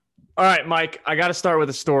All right, Mike, I got to start with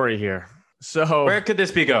a story here. So Where could this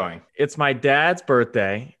be going? it's my dad's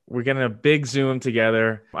birthday. We're getting a big Zoom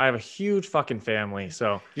together. I have a huge fucking family.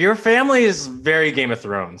 So Your family is very Game of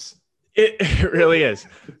Thrones. it really is.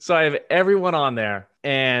 So I have everyone on there.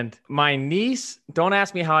 And my niece, don't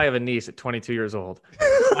ask me how I have a niece at 22 years old.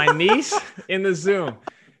 My niece in the Zoom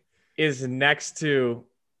is next to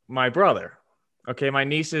my brother. Okay, my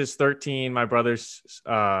niece is 13. My brother's,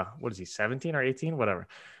 what is he, 17 or 18? Whatever.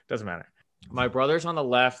 Doesn't matter. My brother's on the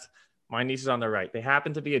left. My niece is on the right. They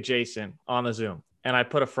happen to be adjacent on the Zoom. And I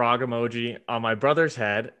put a frog emoji on my brother's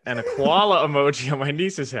head and a koala emoji on my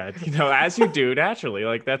niece's head. You know, as you do naturally.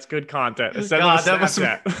 Like, that's good content. God,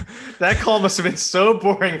 that call must have been so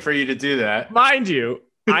boring for you to do that. Mind you,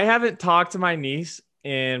 I haven't talked to my niece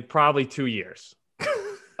in probably 2 years.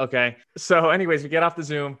 Okay. So anyways, we get off the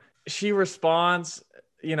Zoom. She responds,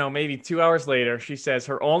 maybe 2 hours later. She says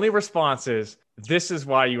her only response is, "This is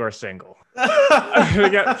why you are single." I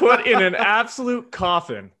got put in an absolute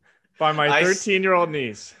coffin by my 13-year-old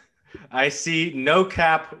niece. I see no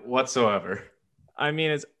cap whatsoever. I mean,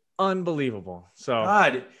 it's unbelievable. So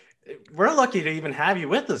God, we're lucky to even have you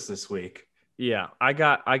with us this week. Yeah, I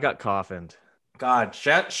got coffined. God,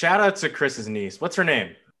 shout out to Chris's niece. What's her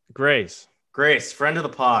name? Grace. Grace, friend of the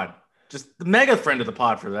pod. Just the mega friend of the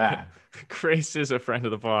pod for that. Grace is a friend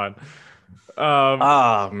of the pod.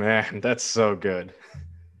 Oh, man, that's so good.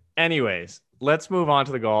 Anyways, let's move on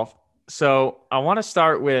to the golf. So I want to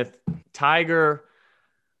start with Tiger.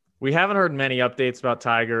 We haven't heard many updates about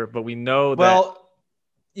Tiger, but we know that. Well,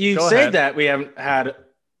 you say ahead. that we haven't had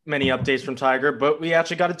many updates from Tiger, but we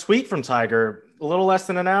actually got a tweet from Tiger a little less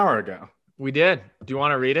than an hour ago. We did. Do you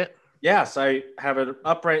want to read it? Yes, I have it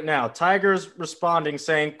up right now. Tiger's responding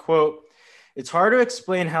saying, quote, "It's hard to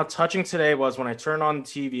explain how touching today was when I turned on the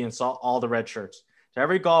TV and saw all the red shirts. To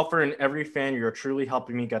every golfer and every fan, you're truly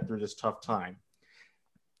helping me get through this tough time."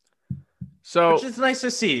 So which is nice to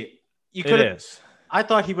see. It is. I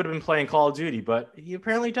thought he would have been playing Call of Duty, but he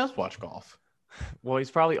apparently does watch golf. Well, he's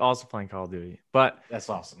probably also playing Call of Duty, but that's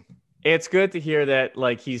awesome. It's good to hear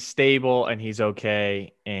that he's stable and he's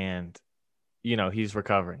okay and he's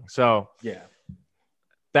recovering. So yeah,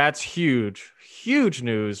 that's huge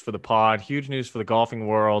news for the pod, huge news for the golfing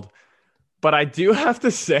world. But I do have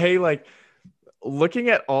to say, looking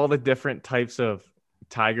at all the different types of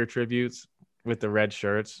Tiger tributes with the red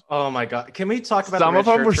shirts. Oh my God. Can we talk about some the red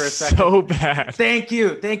of them were for a second? So bad. Thank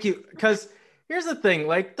you. Because here's the thing,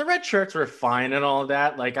 the red shirts were fine and all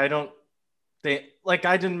that. I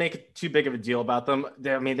didn't make too big of a deal about them.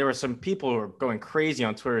 There were some people who were going crazy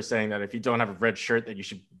on Twitter saying that if you don't have a red shirt, that you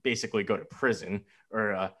should basically go to prison.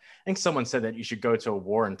 Or I think someone said that you should go to a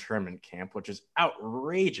war internment camp, which is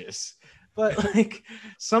outrageous. But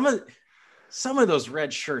some of those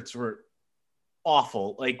red shirts were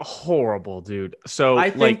awful, horrible, dude. So I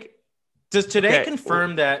think does today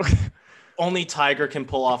confirm that only Tiger can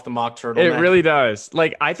pull off the mock turtleneck? It really does.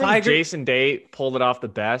 I think Tiger, Jason Day pulled it off the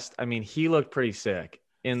best. I mean, he looked pretty sick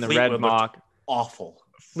in the Fleetwood red mock. Awful.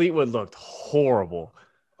 Fleetwood looked horrible.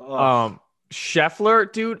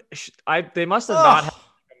 Scheffler, dude, they must have not had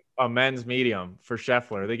a men's medium for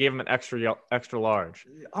Scheffler. They gave him an extra large.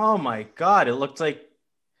 Oh my God, it looked like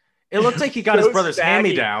he got his brother's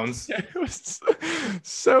hand-me-downs. It was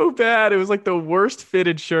so bad. It was the worst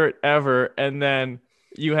fitted shirt ever. And then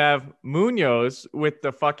you have Munoz with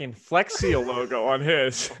the fucking Flex Seal logo on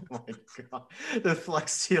his. Oh my God, the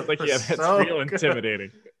Flex Seal. That's so real good.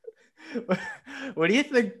 Intimidating. What do you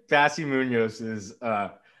think Bassy Munoz's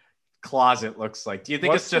closet looks like? Do you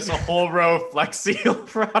think it's just a whole row of Flex Seal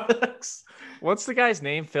products? What's the guy's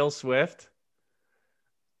name? Phil Swift?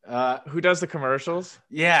 Who does the commercials?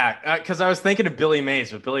 Yeah, because I was thinking of Billy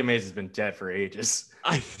Mays, but Billy Mays has been dead for ages.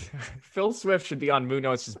 Phil Swift should be on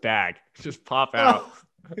Munoz's bag. Just pop out.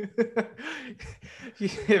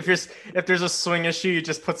 If there's a swing issue, you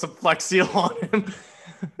just put some Flex Seal on him.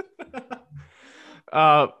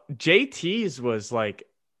 JT's was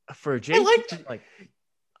for JT.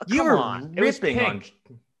 You were ripping on.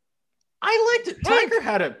 I liked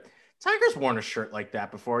it. Tiger's worn a shirt like that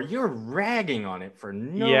before. You're ragging on it for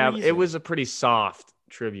no reason. It was a pretty soft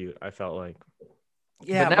tribute, I felt like.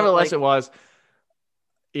 Yeah, but nevertheless, it was.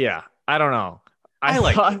 Yeah, I don't know.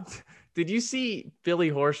 I thought. Did you see Billy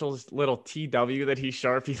Horschel's little TW that he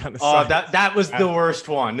sharpied on the side? Oh, that was the worst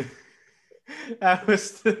one. That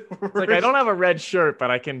was the worst. I don't have a red shirt, but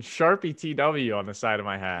I can Sharpie TW on the side of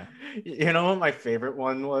my hat. You know what my favorite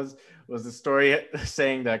one was the story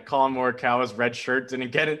saying that Colin Morikawa's red shirt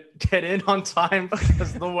didn't get in on time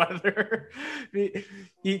because of the weather.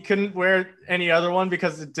 He couldn't wear any other one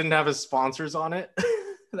because it didn't have his sponsors on it.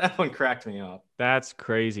 That one cracked me up. That's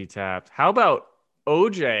crazy, Tapped. How about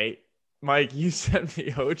OJ? Mike, you sent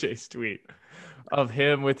me OJ's tweet of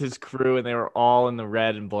him with his crew, and they were all in the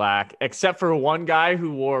red and black, except for one guy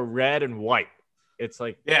who wore red and white. It's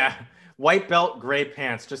like, Yeah, white belt, gray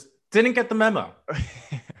pants. Just didn't get the memo.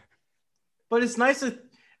 But it's nice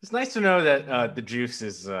to know that the juice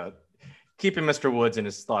is keeping Mr. Woods in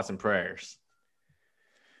his thoughts and prayers.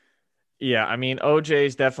 yeah, I mean,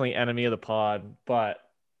 OJ's definitely enemy of the pod, but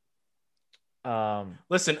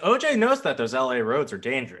Listen, OJ knows that those LA roads are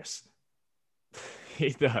dangerous.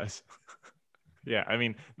 he does. Yeah, I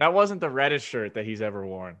mean, that wasn't the reddest shirt that he's ever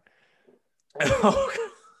worn.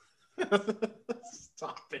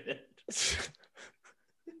 Stop it.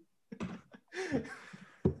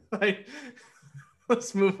 Like,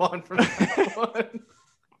 let's move on from that one.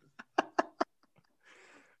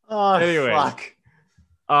 Oh, Anyway. fuck.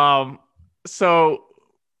 So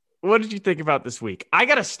what did you think about this week? I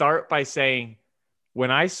got to start by saying when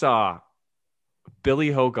I saw Billy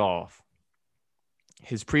Hogolf,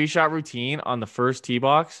 his pre-shot routine on the first tee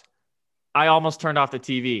box, I almost turned off the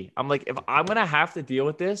TV. I'm like, if I'm going to have to deal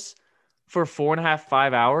with this for 4.5,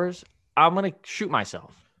 5 hours, I'm going to shoot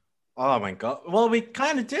myself. Oh my God. Well, we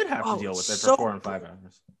kind of did have to deal with it so for 4 and 5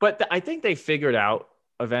 hours. But I think they figured out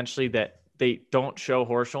eventually that they don't show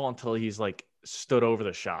Horschel until he's like stood over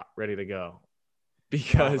the shot, ready to go.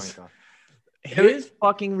 Because Oh my God. his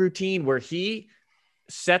fucking routine where he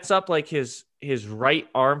sets up like his right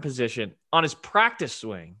arm position on his practice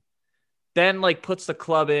swing, then like puts the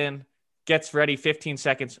club in, gets ready 15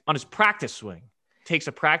 seconds on his practice swing, takes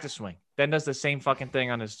a practice swing, then does the same fucking thing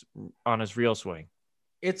on his real swing.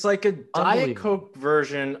 It's like a Diet Coke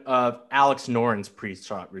version of Alex Noren's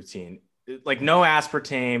pre-shot routine. Like no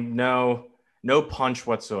aspartame, no punch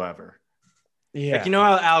whatsoever. Yeah. Like, you know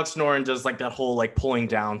how Alex Noren does like that whole like pulling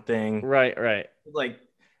down thing? Right. Like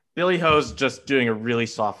Billy Ho's just doing a really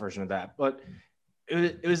soft version of that. But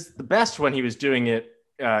it was the best when he was doing it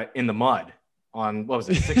in the mud on, what was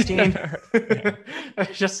it, 16?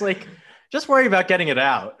 just worry about getting it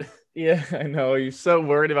out. Yeah, I know. You're so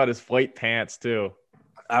worried about his white pants too.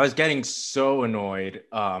 I was getting so annoyed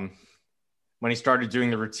when he started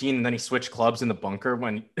doing the routine, and then he switched clubs in the bunker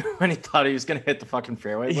when he thought he was going to hit the fucking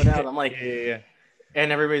fairway. Went out. I'm like, yeah.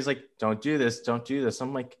 And everybody's like, don't do this.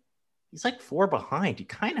 I'm like, he's like 4 behind. He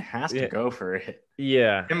kind of has to go for it.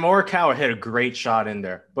 Yeah. And Morikawa hit a great shot in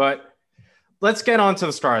there. But let's get on to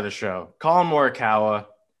the star of the show. Colin Morikawa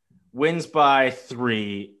wins by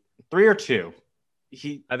 3 or 2.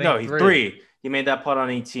 He 3. He made that putt on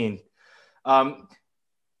 18.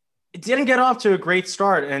 It didn't get off to a great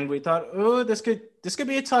start, and we thought, oh, this could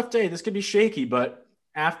be a tough day. This could be shaky. But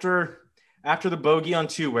after the bogey on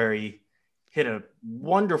 2, where he hit a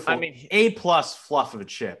wonderful A+ fluff of a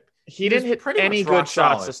chip, he didn't hit any good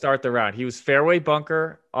shots to start the round. He was fairway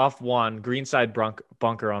bunker off 1, greenside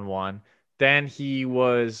bunker on 1. Then he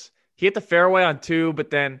hit the fairway on 2, but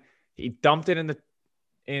then he dumped it in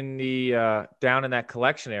the down in that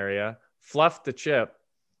collection area, fluffed the chip,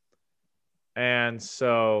 and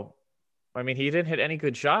so. I mean, he didn't hit any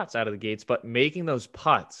good shots out of the gates, but making those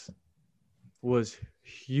putts was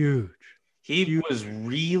huge. He was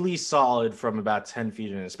really solid from about 10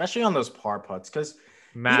 feet in, especially on those par putts, because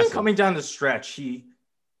even coming down the stretch, he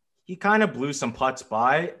kind of blew some putts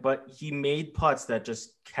by, but he made putts that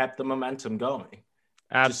just kept the momentum going.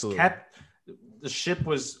 Absolutely. The ship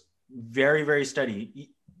was very, very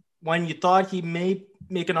steady. When you thought he may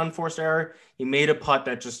make an unforced error, he made a putt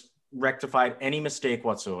that just rectified any mistake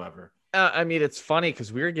whatsoever. I mean, it's funny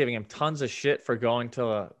because we were giving him tons of shit for going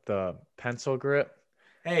to the pencil grip.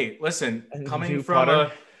 Hey, listen, coming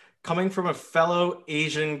from a fellow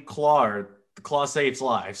Asian claw, the claw saves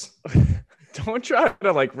lives. Don't try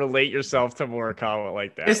to like relate yourself to Morikawa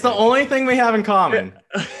like that. It's the only thing we have in common.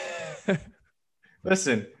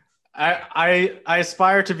 Listen, I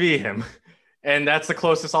aspire to be him, and that's the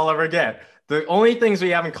closest I'll ever get. The only things we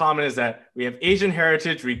have in common is that we have Asian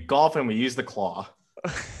heritage, we golf, and we use the claw.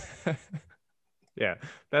 Yeah,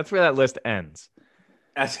 that's where that list ends.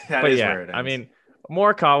 That is where it ends. I mean,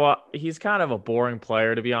 Morikawa, he's kind of a boring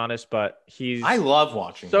player, to be honest, but I love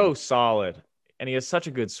watching him. Solid, and he has such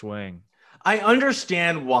a good swing. I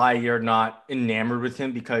understand why you're not enamored with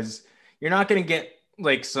him, because you're not going to get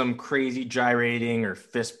like some crazy gyrating or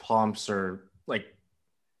fist pumps or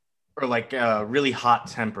really hot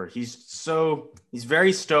temper. He's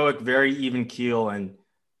very stoic, very even keel, and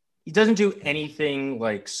he doesn't do anything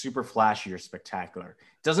like super flashy or spectacular.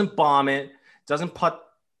 Doesn't bomb it, doesn't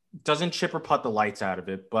chip or putt the lights out of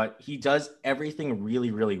it, but he does everything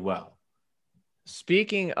really, really well.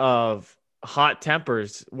 Speaking of hot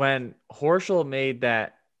tempers, when Horschel made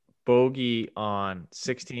that bogey on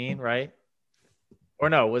 16, right? Or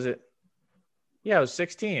no, was it? Yeah, it was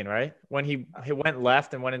 16, right? When he went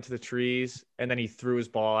left and went into the trees, and then he threw his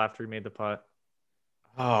ball after he made the putt.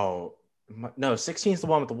 Oh, no, 16 is the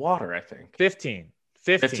one with the water, I think. 15.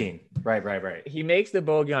 15. Right. He makes the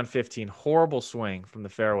bogey on 15. Horrible swing from the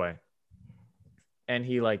fairway. And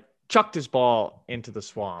he like chucked his ball into the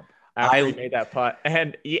swamp after he made that putt.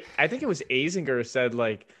 And I think it was Azinger said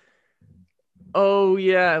like, oh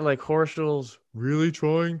yeah, like Horschel's really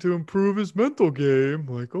trying to improve his mental game.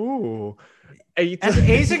 Like, oh. Has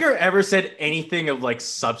Azinger ever said anything of like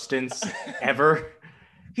substance ever?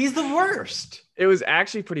 He's the worst. It was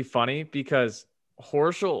actually pretty funny because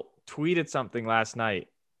Horschel tweeted something last night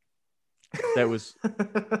that was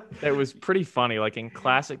pretty funny, like in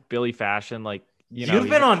classic Billy fashion. Like, you've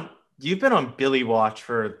been on Billy watch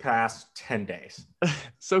for the past 10 days.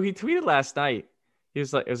 So he tweeted last night. It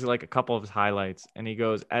was like a couple of his highlights, and he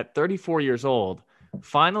goes, at 34 years old,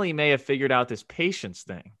 finally may have figured out this patience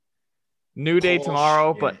thing. New day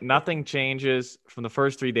tomorrow, but nothing changes from the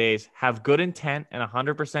first 3 days. Have good intent and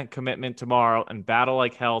 100% commitment tomorrow and battle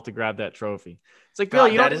like hell to grab that trophy. It's like, Bill,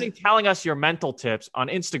 you don't need telling us your mental tips on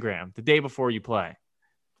Instagram the day before you play.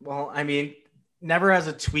 Well, I mean, never has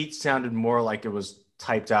a tweet sounded more like it was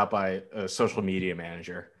typed out by a social media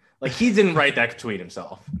manager. Like, he didn't write that tweet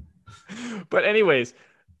himself. But anyways,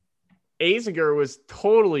 Azinger was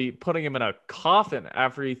totally putting him in a coffin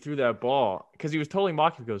after he threw that ball because he was totally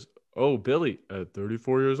mocking. He goes, oh, Billy, at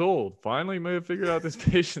 34 years old, finally may have figured out this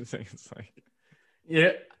patience thing. It's like,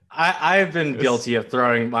 yeah, I've been guilty of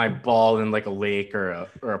throwing my ball in like a lake or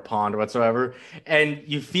a pond or whatsoever. And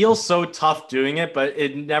you feel so tough doing it, but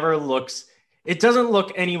it doesn't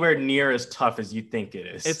look anywhere near as tough as you think it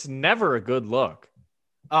is. It's never a good look.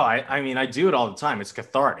 Oh, I mean, I do it all the time. It's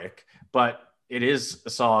cathartic, but it is a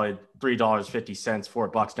solid $3.50,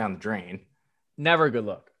 $4 down the drain. Never a good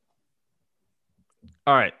look.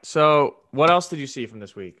 All right. So what else did you see from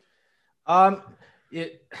this week? God,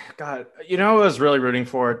 you know what I was really rooting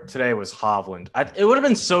for today was Hovland. It would have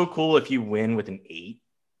been so cool if you win with an 8.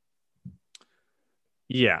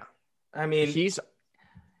 Yeah. I mean,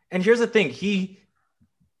 and here's the thing.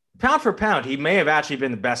 Pound for pound, he may have actually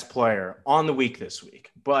been the best player on the week this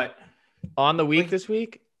week, but on the week this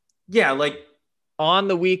week? Yeah. Like on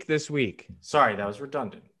the week this week. Sorry, that was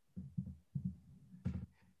redundant.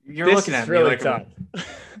 You're looking at me like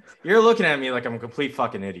you're looking at me like I'm a complete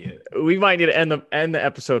fucking idiot. We might need to end the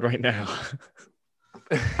episode right now.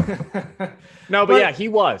 No, but yeah, he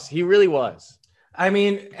really was. I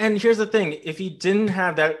mean, and here's the thing: if he didn't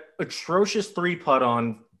have that atrocious 3-putt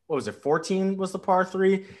on, what was it, 14 was the par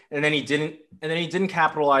 3, and then he didn't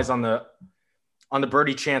capitalize on the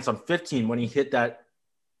birdie chance on 15 when he hit that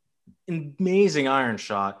amazing iron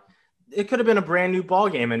shot. It could have been a brand new ball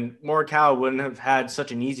game, and Morikawa wouldn't have had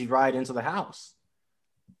such an easy ride into the house.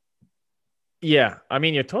 Yeah, I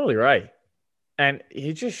mean, you're totally right. And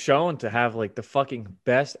he's just shown to have like the fucking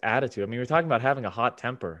best attitude. I mean, we're talking about having a hot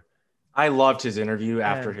temper. I loved his interview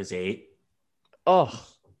after his 8. Oh,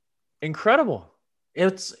 incredible.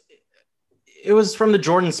 It was from the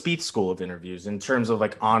Jordan Spieth school of interviews in terms of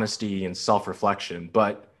like honesty and self-reflection,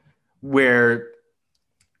 but where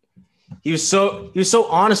he was so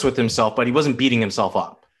honest with himself, but he wasn't beating himself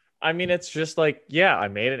up. I mean, it's just like, yeah, I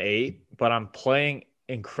made an 8, but I'm playing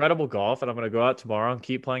incredible golf, and I'm going to go out tomorrow and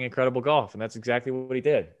keep playing incredible golf. And that's exactly what he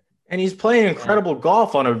did. And he's playing incredible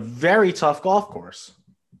golf on a very tough golf course.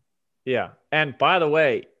 Yeah. And by the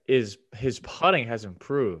way, his putting has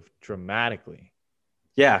improved dramatically.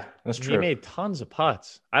 Yeah, that's true. He made tons of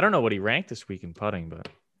putts. I don't know what he ranked this week in putting, but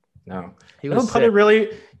no. You know who putted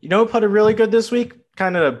really good this week?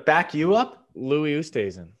 Kind of back you up? Louis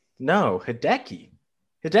Oosthuizen. No, Hideki.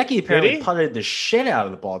 Hideki apparently putted the shit out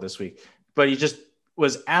of the ball this week, but he just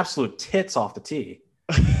was absolute tits off the tee.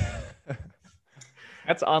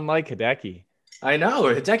 That's unlike Hideki. I know.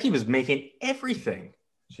 Hideki was making everything.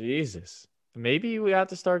 Jesus. Maybe we have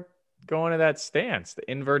to start going to that stance, the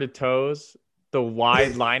inverted toes, the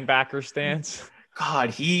wide linebacker stance. God,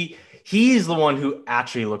 he's the one who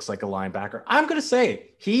actually looks like a linebacker. I'm going to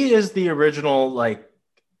say he is the original,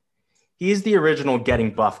 he's the original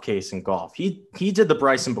getting buff case in golf. He did the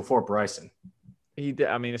Bryson before Bryson. He did.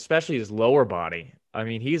 I mean, especially his lower body. I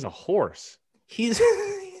mean, he's a horse. He is.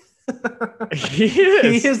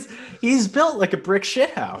 He's built like a brick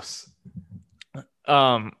shithouse.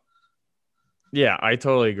 Yeah, I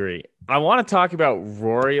totally agree. I want to talk about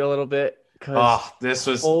Rory a little bit. This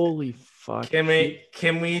was holy fuck. Can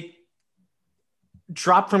we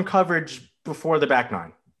drop from coverage before the back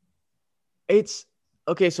nine? It's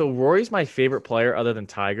okay. So Rory's my favorite player other than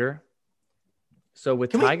Tiger. So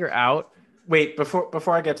with Can we- Tiger out, Wait,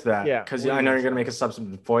 before I get to that, Yeah, because what are I you know gonna you're gonna make a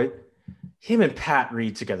substantive point. Him and Pat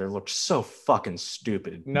Reed together looked so fucking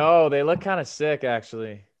stupid. no, they look kind of sick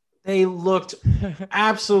actually. They looked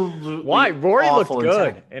absolutely Why? Rory looked awful and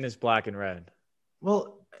good in his black and red.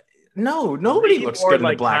 Well, no, nobody Reed looks wore, good in the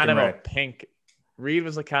like black kind and of red. a pink. Reed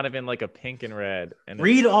was like kind of in like a pink and red. And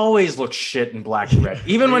Reed always looked shit in black and red.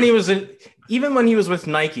 Even when he was with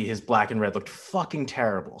Nike, his black and red looked fucking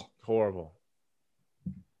terrible. horrible.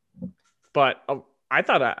 But I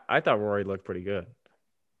thought Rory looked pretty good.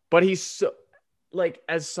 But he's so like,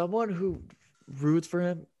 as someone who roots for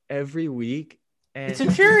him every week, and It's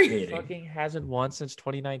infuriating. he fucking hasn't won since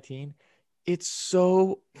 2019. It's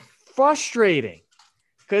so frustrating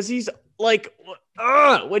because he's like,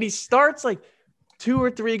 when he starts like 2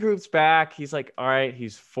 or 3 groups back, he's like, all right,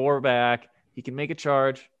 he's 4 back. He can make a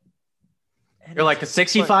charge. And You're like the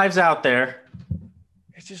 65's out there.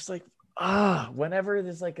 it's just like, whenever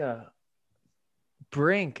there's like a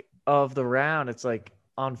brink of the round, it's like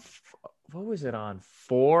on, what was it on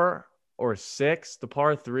 4 or 6, the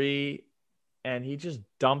par 3, and he just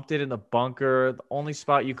dumped it in the bunker, the only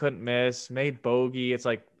spot you couldn't miss, made bogey. It's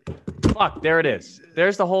like, fuck, there it is.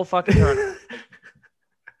 There's the whole fucking tournament.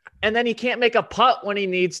 And then he can't make a putt when he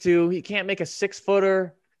needs to. He can't make a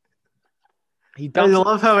 6-footer. He I dumps.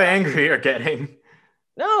 love how angry you're getting.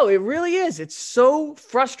 No, it really is. It's so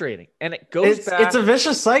frustrating, and it goes back. It's a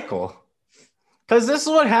vicious cycle. Because this is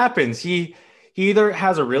what happens. He either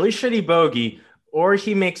has a really shitty bogey, or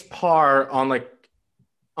he makes par on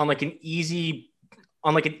an easy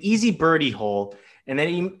birdie hole, and then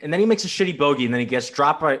he makes a shitty bogey, and then he gets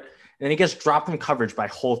dropped from coverage by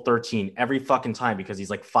hole 13 every fucking time because he's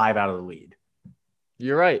like 5 out of the lead.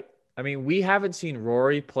 You're right. I mean, we haven't seen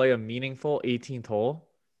Rory play a meaningful 18th hole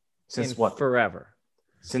Since in what? forever.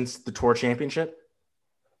 Since the Tour Championship?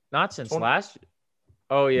 Not since last.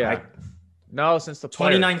 Oh yeah. Right. No, since the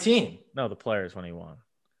Players. 2019. No, the Players when he won.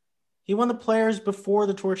 He won the Players before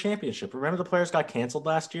the Tour Championship. Remember the Players got canceled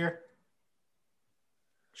last year?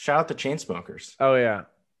 Shout out the Chainsmokers. Oh yeah.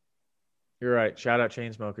 You're right. Shout out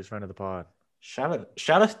Chainsmokers, friend of the pod. Shout out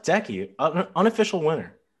Decky, unofficial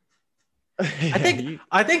winner.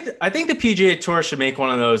 I think the PGA Tour should make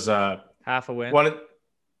one of those half a win.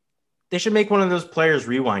 They should make one of those Players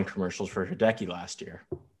Rewind commercials for Hideki last year.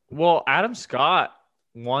 Well, Adam Scott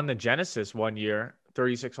won the Genesis one year,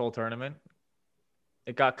 36-hole tournament.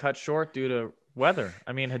 It got cut short due to weather.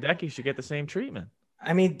 I mean, Hideki should get the same treatment.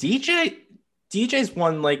 I mean, DJ's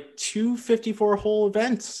won like 2 54-hole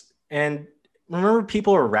events, and remember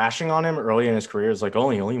people were rashing on him early in his career. It's like, he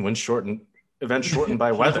only wins events shortened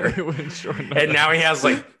by weather. And now he has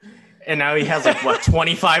like what,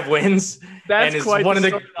 25 wins? That's and quite one of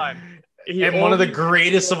the storyline. one of the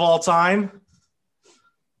greatest of all time.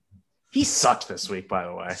 He sucked this week, by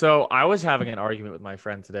the way. So I was having an argument with my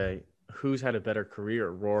friend today. Who's had a better career,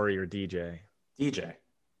 Rory or DJ? DJ.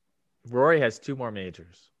 Rory has 2 more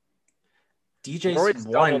majors. DJ's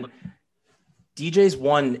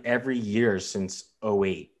won every year since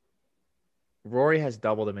 2008. Rory has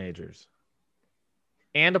double the majors.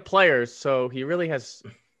 And a Players, so he really has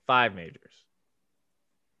 5 majors.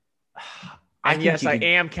 And yes, I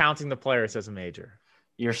am counting the Players as a major.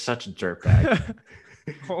 You're such a dirtbag.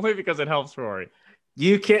 Only because it helps Rory.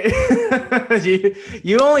 You can't.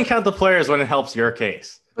 you only count the Players when it helps your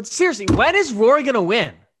case. But seriously, when is Rory gonna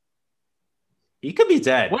win? He could be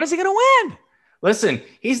dead. When is he gonna win? Listen,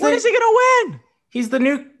 when is he gonna win? He's the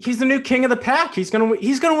new king of the pack. He's gonna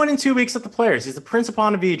win in 2 weeks at the Players. He's the Prince of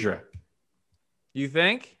Ponte Vedra. You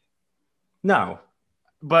think? No,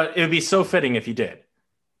 but it would be so fitting if he did.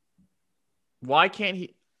 Why can't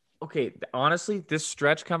he? Okay, honestly, this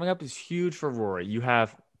stretch coming up is huge for Rory. You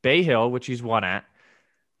have Bay Hill, which he's won at.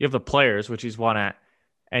 You have the Players, which he's won at.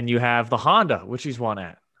 And you have the Honda, which he's won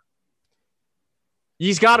at.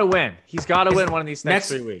 He's got to win. He's got to win one of these next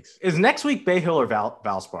 3 weeks. Is next week Bay Hill or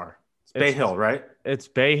Valspar? It's Bay Hill, right? It's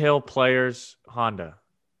Bay Hill, Players, Honda.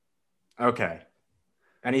 Okay.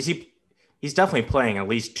 And he's definitely playing at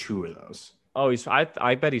least 2 of those. Oh,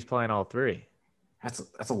 I bet he's playing all 3.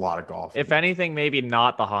 That's a lot of golf. If anything, maybe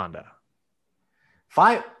not the Honda.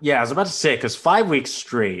 5, yeah, I was about to say, because 5 weeks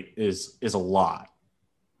straight is a lot.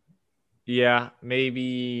 Yeah,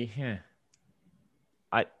 maybe.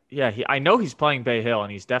 I know he's playing Bay Hill,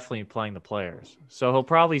 and he's definitely playing the Players. So he'll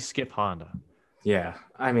probably skip Honda. Yeah,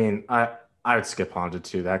 I mean, I would skip Honda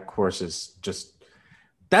too. That course is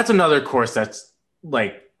that's another course that's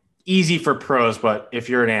like easy for pros, but if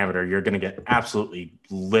you're an amateur, you're going to get absolutely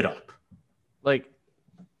lit up. Like,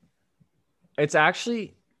 it's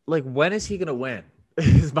actually like, when is he going to win?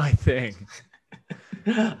 Is my thing.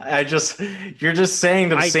 you're just saying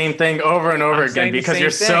the same thing over and over I'm again saying the because same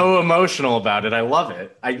you're thing. so emotional about it. I love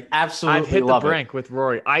it. I I've absolutely hit the love it. brink with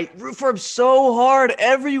Rory. I root for him so hard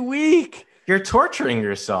every week, You're torturing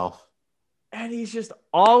yourself. and he's just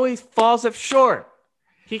always falls up short.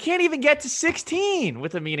 He can't even get to 16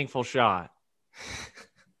 with a meaningful shot.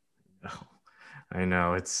 I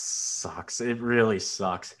know it sucks. It really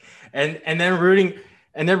sucks. And then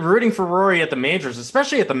rooting for Rory at the majors,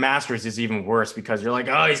 especially at the Masters, is even worse because you're like,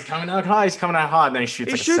 oh, he's coming out hot, and then he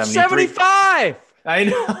shoots He like shoots a 73. 75. I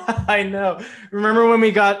know, I know. Remember when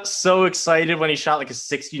we got so excited when he shot like a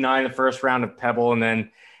 69 the first round of Pebble, and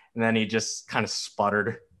then he just kind of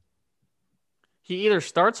sputtered. He either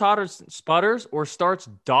starts hot or sputters, or starts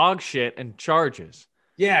dog shit and charges.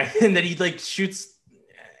 Yeah, and then he like shoots.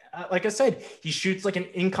 Like I said, he shoots like an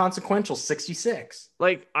inconsequential 66.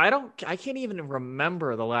 Like I can't even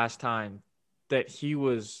remember the last time that he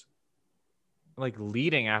was like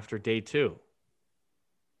leading after day 2.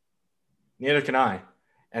 Neither can I.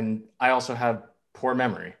 And I also have poor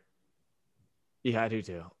memory. Yeah, I do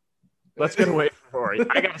too. Let's get away from Rory.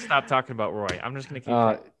 I gotta stop talking about Roy. I'm just gonna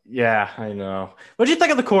keep. Yeah, I know. What did you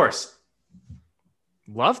think of the course?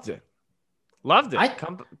 Loved it.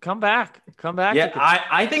 Come back. Yeah,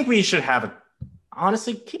 I think we should have it.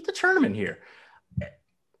 Honestly, keep the tournament here.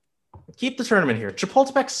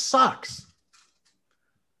 Chapultepec sucks.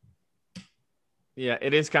 Yeah,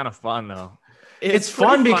 it is kind of fun though. It's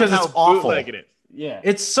fun because it's awful. It is. Yeah,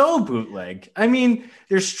 it's so bootleg. I mean,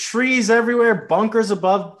 there's trees everywhere, bunkers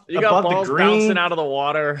above got the balls green, bouncing out of the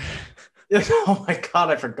water. Oh my god,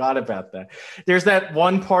 I forgot about that. There's that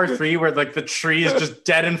one par 3 where like the tree is just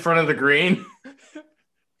dead in front of the green.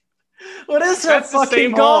 What is that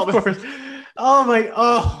fucking golf course? Oh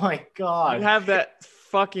my god. You have that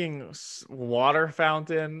fucking water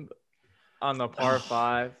fountain on the par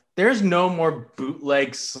 5. There's no more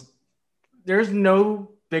bootlegs. There's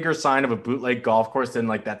no bigger sign of a bootleg golf course than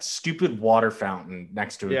like that stupid water fountain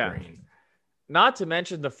next to a green. Not to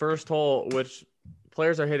mention the first hole, which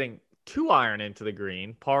players are hitting 2-iron into the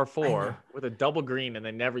green, par 4, with a double green, and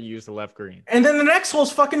they never use the left green. And then the next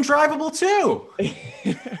hole's fucking drivable too.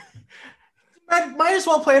 Might as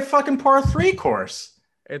well play a fucking par 3 course.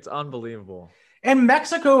 It's unbelievable. And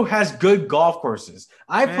Mexico has good golf courses.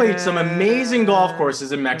 I played some amazing golf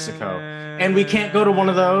courses in Mexico, and we can't go to one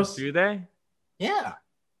of those. Do they? Yeah.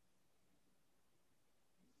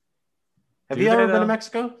 Have you ever been to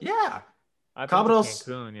Mexico? Yeah. I've been to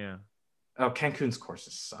Cancun, yeah. Oh, Cancun's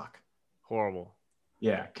courses suck. Horrible.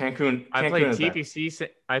 Yeah, Cancun. I played TPC.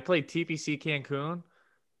 I played TPC Cancun.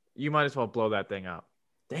 You might as well blow that thing up.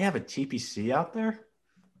 They have a TPC out there?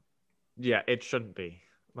 Yeah, it shouldn't be.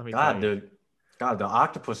 Let me tell you. Dude. God, the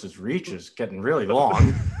octopus's reach is getting really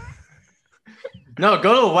long. No,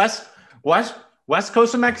 go to the west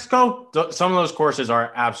coast of Mexico. Some of those courses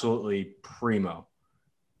are absolutely primo.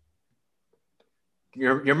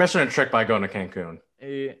 You're missing a trick by going to Cancun.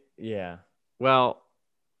 Yeah. Well,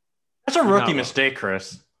 that's a rookie mistake,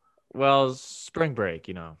 Chris. Well, spring break,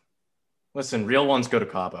 you know. Listen, real ones go to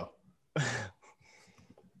Cabo.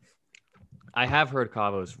 I have heard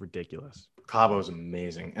Cabo is ridiculous. Cabo is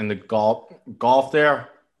amazing, and the golf there,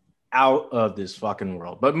 out of this fucking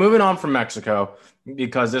world. But moving on from Mexico,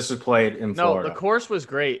 because this was played in Florida. No, the course was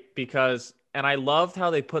great because, and I loved how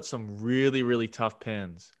they put some really, really tough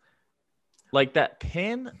pins. Like that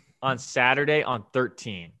pin on Saturday on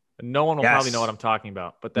 13. No one will probably know what I'm talking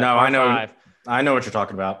about. But that I know what you're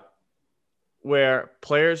talking about. Where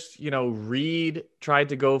players, Reed tried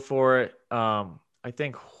to go for it. I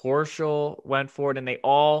think Horschel went for it, and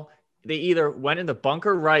they either went in the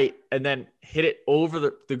bunker right and then hit it over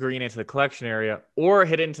the green into the collection area, or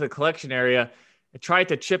hit it into the collection area and tried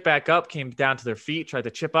to chip back up, came down to their feet, tried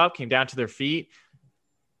to chip up, came down to their feet.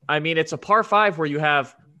 I mean, it's a par 5 where you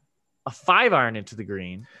have a 5-iron into the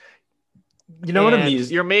green. You know what I mean?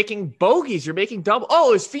 You're making bogeys. You're making double.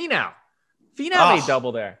 Oh, it's Finau. Finau made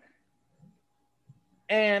double there.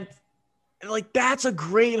 And like, that's a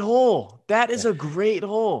great hole. That is a great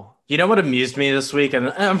hole. You know what amused me this week? And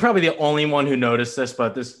I'm probably the only one who noticed this,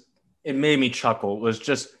 but it made me chuckle. Was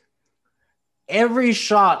just every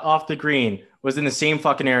shot off the green was in the same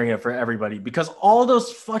fucking area for everybody, because all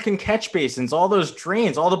those fucking catch basins, all those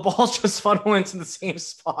drains, all the balls just funnel into the same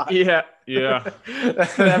spot. Yeah.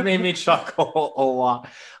 That made me chuckle a lot.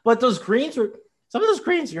 But some of those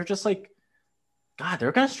greens, you're just like, God,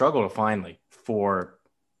 they're going to struggle to find like four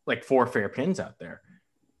fair pins out there.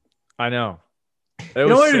 I know. It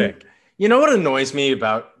was sick. You know what annoys me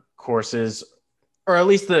about courses, or at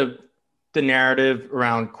least the narrative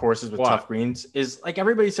around courses with tough greens, is like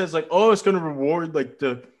everybody says like, oh, it's going to reward like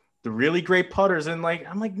the the really great putters. And like,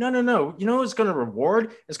 I'm like, no. You know what's going to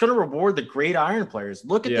reward? It's going to reward the great iron players.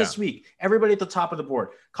 Look at this week. Everybody at the top of the board.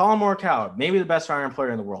 Collin Morikawa, maybe the best iron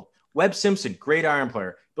player in the world. Webb Simpson, great iron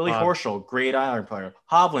player. Billy Horschel, great iron player.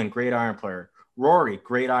 Hovland, great iron player. Rory,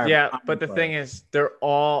 great iron player. Yeah, but the thing is, they're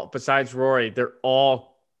all, besides Rory, they're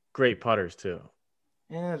all great putters too.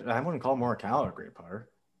 Yeah, I wouldn't call Morikawa a great putter.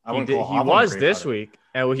 He was this week.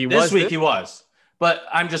 He was. But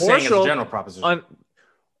I'm just saying as a general proposition.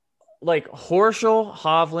 Like Horschel,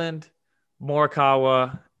 Hovland,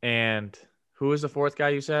 Morikawa, and who was the fourth guy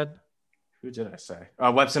you said? Who did I say?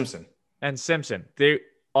 Webb Simpson. And Simpson. They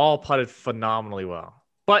all putted phenomenally well.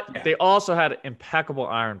 But they also had impeccable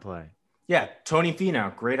iron play. Yeah, Tony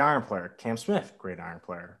Finau, great iron player. Cam Smith, great iron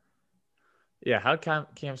player. Yeah, how did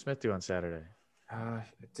Cam Smith do on Saturday?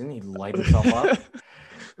 Didn't he light himself up?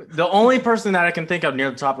 The only person that I can think of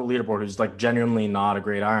near the top of the leaderboard who's like genuinely not a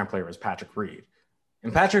great iron player is Patrick Reed.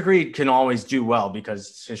 And Patrick Reed can always do well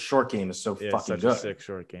because his short game is so fucking such good. A sick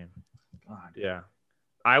short game. God. Yeah.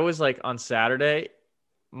 I was like on Saturday,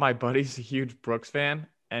 my buddy's a huge Brooks fan,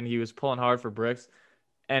 and he was pulling hard for Brooks.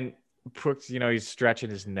 And Brooks, he's stretching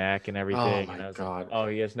his neck and everything. Oh, and I was God. Like, oh,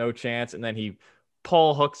 he has no chance. And then he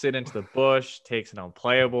hooks it into the bush, takes it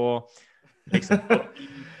unplayable.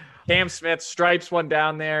 Cam Smith stripes one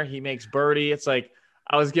down there. He makes birdie. It's like,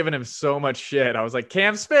 I was giving him so much shit. I was like,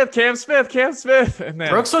 Cam Smith. And then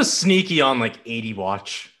Brooks was sneaky on like 80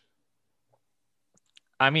 watch.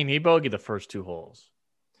 I mean, he bogeyed the first two holes.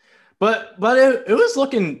 But it was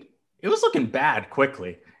looking bad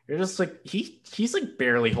quickly. You're just like, he's like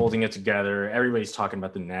barely holding it together. Everybody's talking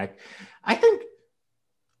about the neck. I think,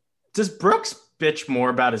 does Brooks bitch more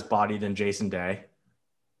about his body than Jason Day?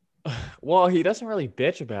 Well, he doesn't really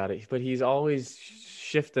bitch about it, but he's always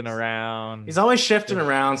shifting around.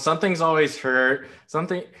 Something's always hurt.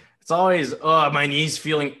 It's always, my knee's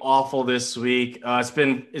feeling awful this week.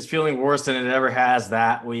 It's feeling worse than it ever has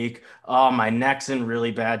that week. Oh, my neck's in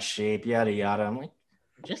really bad shape, yada yada. I'm like,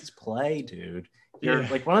 just play, dude. You're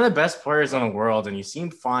like one of the best players in the world, and you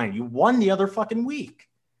seem fine. You won the other fucking week.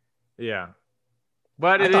 Yeah.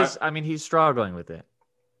 But he's struggling with it.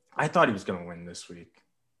 I thought he was going to win this week.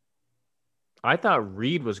 I thought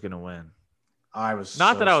Reed was going to win. I was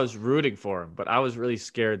not I was rooting for him, but I was really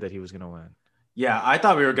scared that he was going to win. Yeah, I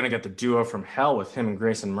thought we were going to get the duo from hell with him and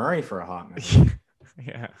Grayson Murray for a hot minute.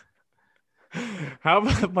 Yeah. How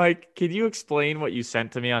about, Mike, can you explain what you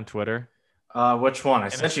sent to me on Twitter? Which one? I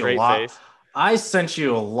sent you a lot. Face. I sent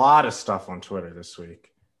you a lot of stuff on Twitter this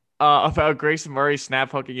week. About Grayson Murray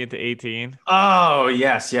snap hooking into 18. Oh,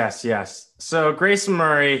 yes. So Grayson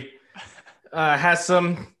Murray has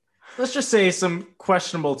let's just say some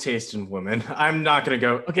questionable taste in women. I'm not going to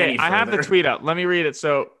go. Okay, I have the tweet up. Let me read it.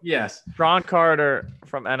 So, yes, Ron Carter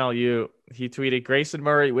from NLU, he tweeted Grayson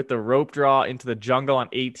Murray with the rope draw into the jungle on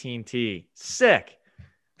 18T. Sick.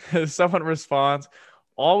 Someone responds,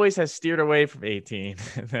 always has steered away from 18.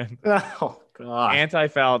 And then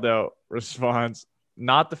Anti-Faldo responds,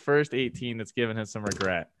 not the first 18 that's given him some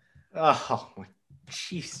regret. Oh, my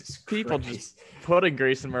Jesus Christ. People just putting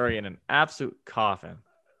Grayson Murray in an absolute coffin.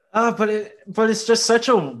 But it's just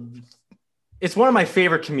it's one of my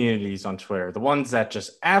favorite communities on Twitter, the ones that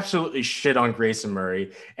just absolutely shit on Grayson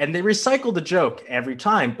Murray, and they recycle the joke every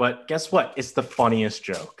time. But guess what? It's the funniest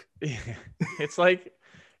joke. It's like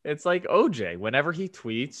OJ. Whenever he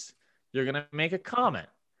tweets, you're gonna make a comment.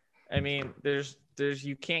 I mean, there's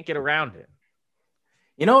you can't get around it.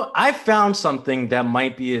 I found something that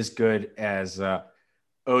might be as good as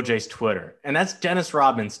OJ's Twitter, and that's Dennis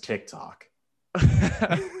Rodman's TikTok.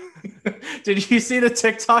 Did you see the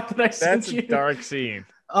TikTok that I sent you? That's a dark scene.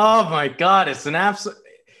 Oh my God. It's an absolute,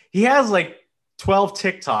 he has like 12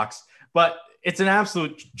 TikToks, but it's an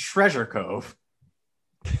absolute treasure cove.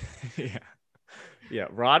 Yeah.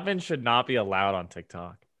 Rodman should not be allowed on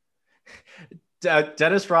TikTok.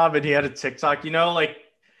 Dennis Rodman, he had a TikTok, have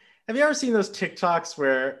you ever seen those TikToks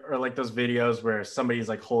or like those videos where somebody's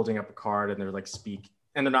like holding up a card and they're like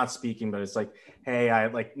and they're not speaking, but it's like, hey, I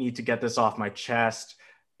like need to get this off my chest.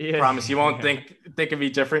 Yeah. Promise you won't think of me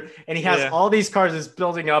different. And he has all these cards is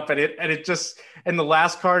building up, and the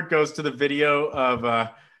last card goes to the video of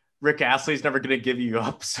Rick Astley's never gonna give you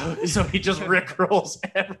up. So he just rickrolls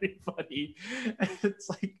everybody. And it's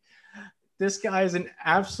like, this guy is an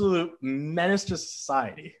absolute menace to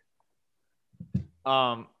society.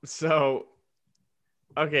 So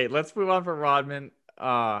okay, let's move on from Rodman.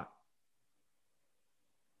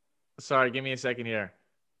 Sorry, give me a second here.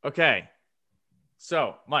 Okay.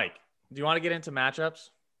 So, Mike, do you want to get into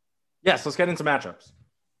matchups? Yes, let's get into matchups.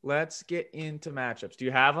 Let's get into matchups. Do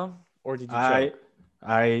you have them, or did you check?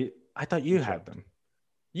 I thought you had them.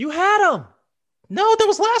 You had him. No, that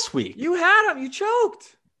was last week. You had him. You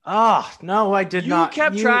choked. Oh, no, I did not. You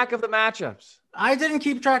kept track of the matchups. I didn't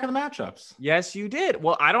keep track of the matchups. Yes, you did.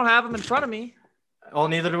 Well, I don't have them in front of me. Well,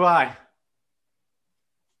 neither do I.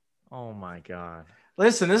 Oh my God.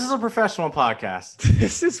 Listen, this is a professional podcast.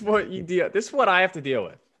 This is what you deal. This is what I have to deal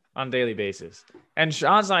with on a daily basis. And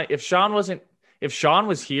Sean's not. If Sean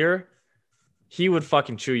was here, he would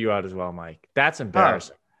fucking chew you out as well, Mike. That's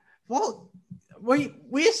embarrassing. Well, we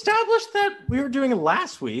established that we were doing it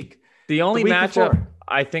last week. The only matchup before.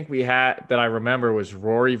 I think we had that I remember was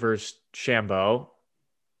Rory versus Shambo.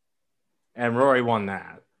 And Rory won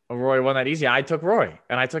that. Rory won that easy. I took Rory,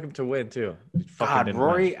 and I took him to win too. God,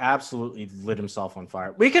 Rory absolutely lit himself on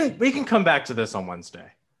fire. We can come back to this on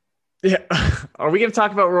Wednesday. Yeah. Are we going to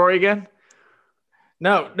talk about Rory again?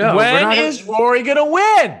 No. When is Rory going to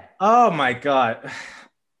win? Oh my God.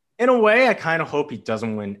 In a way, I kind of hope he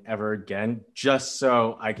doesn't win ever again, just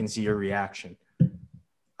so I can see your reaction.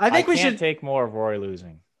 I think we should take more of Rory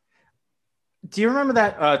losing. Do you remember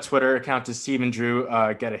that Twitter account to Stephen Drew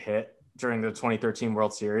get a hit during the 2013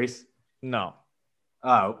 World Series? No.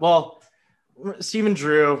 Oh, well, Stephen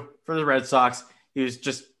Drew for the Red Sox, he was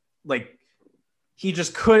just like, he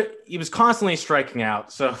was constantly striking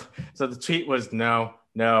out. So the tweet was no.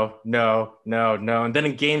 And then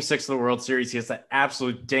in game 6 of the World Series, he has that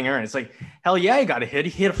absolute dinger. And it's like, hell yeah, he got a hit.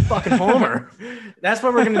 He hit a fucking homer. That's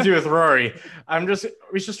what we're going to do with Rory.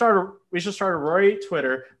 We should start a Rory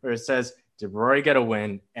Twitter where it says, did Rory get a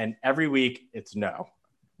win? And every week it's no.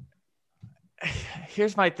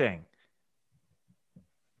 Here's my thing.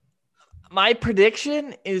 My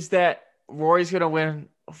prediction is that Rory's going to win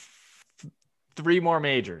 3 more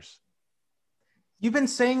majors. You've been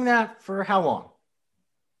saying that for how long?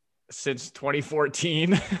 Since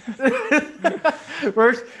 2014.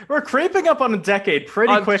 we're creeping up on a decade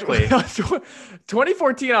pretty quickly.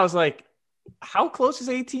 2014, I was like, how close is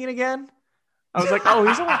 18 again? I was like,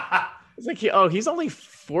 oh, he's only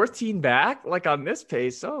 14 back, like on this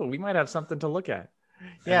pace. Oh, we might have something to look at.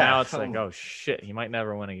 Yeah. And now it's like, oh shit, he might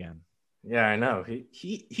never win again. Yeah, I know.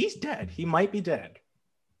 He's dead. He might be dead.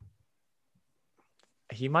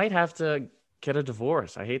 He might have to get a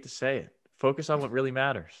divorce. I hate to say it. Focus on what really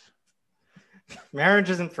matters. Marriage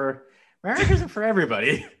isn't for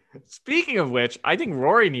everybody. Speaking of which, I think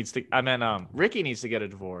Ricky needs to get a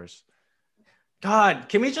divorce. God,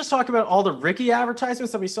 can we just talk about all the Ricky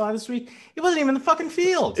advertisements that we saw this week? He wasn't even in the fucking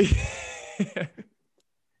field. It's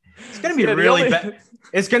gonna be really bad.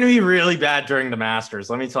 It's gonna be really bad during the Masters.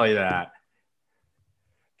 Let me tell you that.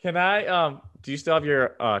 Can I? Do you still have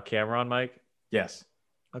your camera on, Mike? Yes.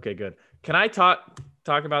 Okay, good. Can I talk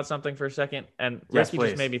about something for a second? And Ricky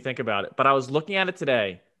just made me think about it. But I was looking at it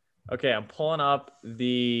today. Okay, I'm pulling up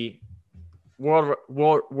the world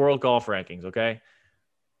golf rankings. Okay.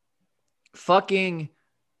 Fucking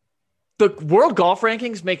the world golf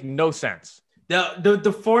rankings make no sense.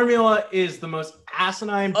 The formula is the most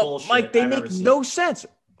asinine bullshit. Mike, they make no sense.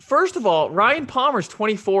 First of all, Ryan Palmer's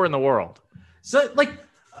 24 in the world. So like,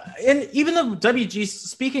 and even the WGC,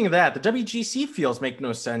 speaking of that, the WGC fields make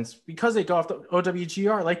no sense because they go off the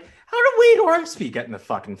OWGR. Like, how did Wade Ormsby get in the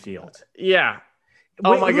fucking field? Yeah.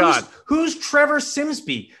 Oh my God. Who's Trevor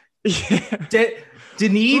Simsby?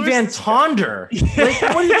 Denis Van Tonder.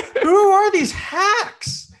 Yeah. Like, who are these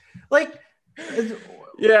hacks? Like,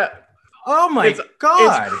 yeah. Oh my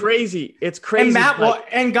God. It's crazy. It's crazy.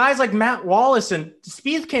 And guys like Matt Wallace and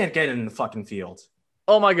Spieth can't get in the fucking field.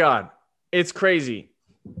 Oh my God. It's crazy.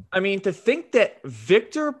 I mean, to think that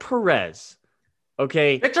Victor Perez,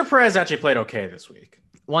 okay. Victor Perez actually played okay this week.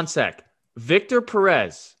 One sec. Victor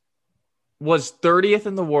Perez was 30th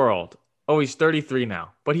in the world. Oh, he's 33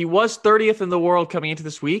 now. But he was 30th in the world coming into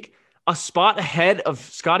this week, a spot ahead of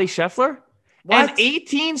Scotty Scheffler. What? And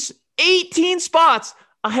 18 spots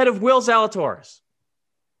ahead of Will Zalatoris.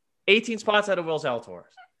 18 spots ahead of Will Zalatoris.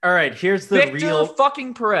 All right, here's the Victor real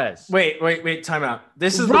fucking Perez. Wait, time out.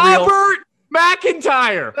 This is Robert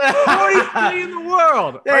McIntyre, 43 in the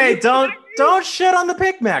world. Hey, don't shit on the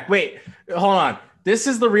Pick Mac. Wait, hold on. This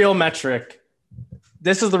is the real metric.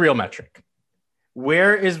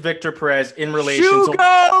 Where is Victor Perez in relation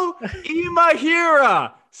Shugo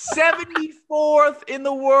Imahira, 74th in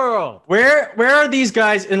the world. Where are these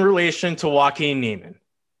guys in relation to Joaquin Niemann?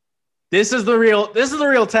 This is the real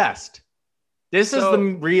test. This is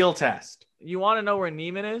the real test. You want to know where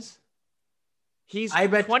Niemann is? He's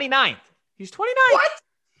 29th. He's 29th. What?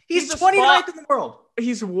 He's 29th in the world.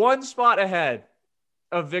 He's one spot ahead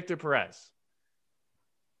of Victor Perez.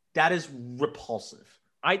 That is repulsive.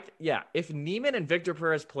 If Niemann and Victor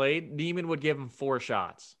Perez played, Niemann would give him 4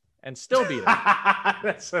 shots. and still beat him.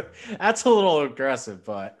 that's a little aggressive,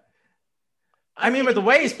 but I mean, with the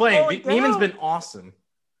way he's playing, Niemann's been awesome.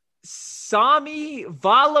 Sami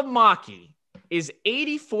Valimaki is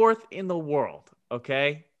 84th in the world.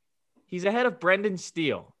 Okay, he's ahead of Brendan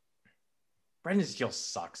Steele. Brendan Steele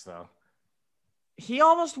sucks though. He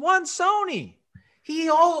almost won Sony. He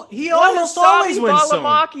almost always wins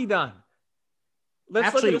Valimaki done. Let's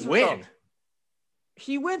actually look at win. Result.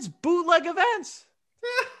 He wins bootleg events.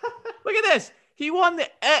 Look at this. He won the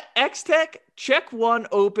X-Tech Czech 1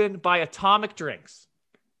 Open by Atomic Drinks.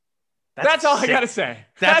 That's all I got to say.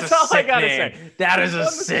 That's all I got to say. That is a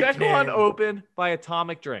sick Czech name. 1 Open by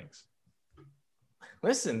Atomic Drinks.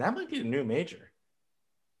 Listen, that might be a new major.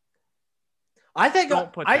 I think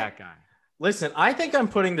Don't put that guy. Listen, I think I'm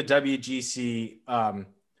putting the WGC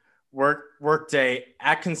work day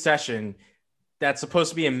at concession that's supposed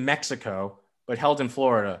to be in Mexico but held in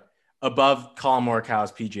Florida above Colin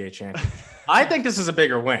Morikawa's PGA champion. I think this is a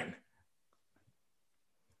bigger win.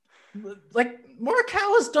 Like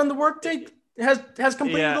Morikawa's done the workday, has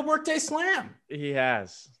completed the workday slam. He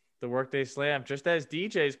has the workday slam, just as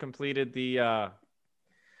DJ's completed the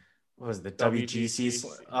what was the WGC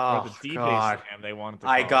the DJ God. slam they wanted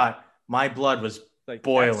to my blood was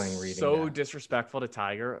boiling reading so that. disrespectful to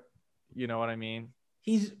Tiger. You know what I mean?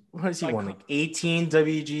 What has he won? Like 18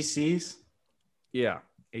 WGCs? Yeah,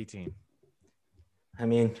 18. I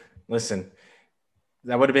mean, listen,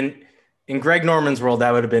 that would have been in Greg Norman's world.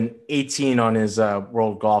 That would have been 18 on his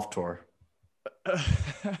World Golf Tour.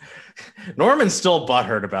 Norman's still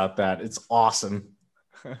butthurt about that. It's awesome.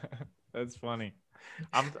 That's funny.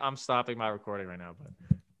 I'm stopping my recording right now,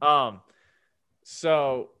 but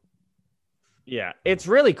so yeah, it's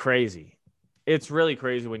really crazy. It's really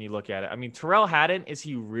crazy when you look at it. I mean, Tyrrell Hatton, is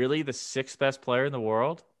he really the 6th best player in the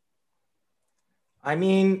world? I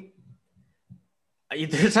mean,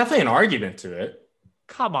 there's definitely an argument to it.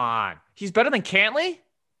 Come on. He's better than Cantley?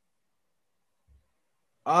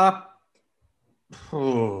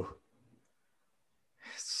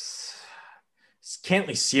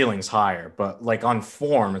 Cantley's ceiling's higher, but like on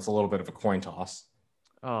form, it's a little bit of a coin toss.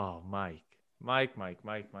 Oh, Mike.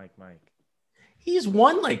 He's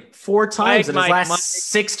won like 4 times in his last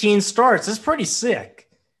 16 starts. That's pretty sick.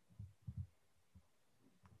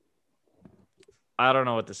 I don't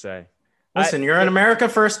know what to say. Listen, you're an America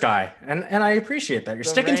First guy, and I appreciate that. You're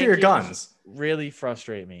sticking to your guns. Really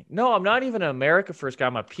frustrate me. No, I'm not even an America First guy.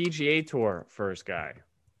 I'm a PGA Tour first guy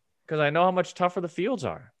because I know how much tougher the fields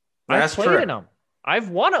are. That's I've played in them. I've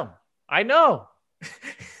won them. I know.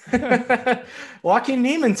 Joaquin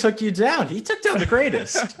Niemann took you down. He took down the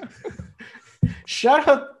greatest. Shut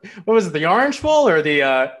up. What was it, the Orange Bowl or the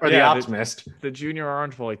Optimist? The Junior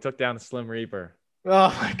Orange Bowl. He took down the Slim Reaper.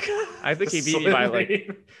 Oh my God. I think he beat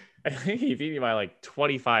me by like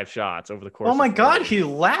 25 shots over the course. Oh my God, he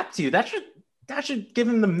lapped you. That should give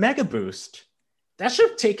him the mega boost. That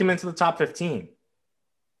should take him into the top 15.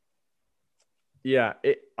 Yeah,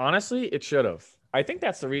 honestly, it should have. I think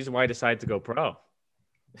that's the reason why I decided to go pro.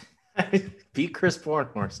 Beat Chris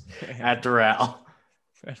Bornhorst at Doral.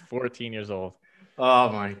 At 14 years old. Oh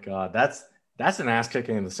my God, that's an ass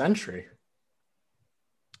kicking in the century.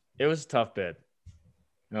 It was a tough bid.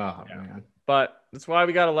 Oh man. But that's why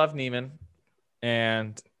we gotta love Niemann.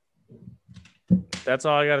 And that's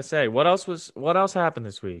all I gotta say. What else happened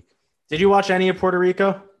this week? Did you watch any of Puerto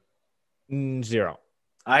Rico? 0.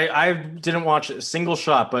 I didn't watch a single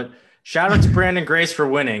shot, but shout out to Brandon Grace for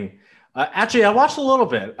winning. Actually, I watched a little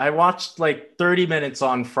bit. I watched like 30 minutes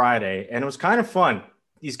on Friday, and it was kind of fun.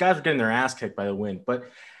 These guys were getting their ass kicked by the wind. But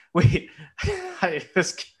wait,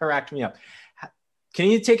 this cracked me up. Can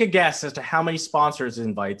you take a guess as to how many sponsors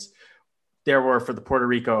invites there were for the Puerto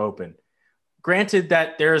Rico Open? Granted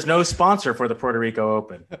that there is no sponsor for the Puerto Rico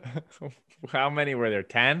Open. How many were there?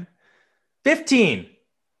 10? 15.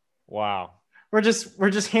 Wow. We're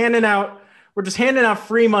just handing out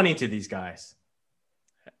free money to these guys.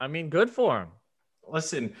 I mean, good for them.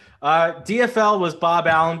 Listen, DFL was Bob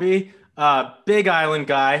Allenby, Big Island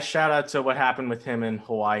guy. Shout out to what happened with him in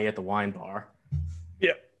Hawaii at the wine bar.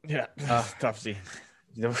 Yeah. Tough scene.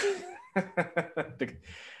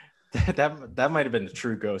 that might have been the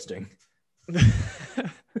true ghosting.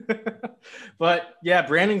 But yeah,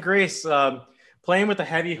 Brandon Grace playing with a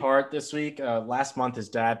heavy heart this week. Last month, his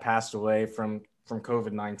dad passed away from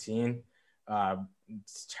COVID-19.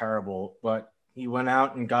 It's terrible, but he went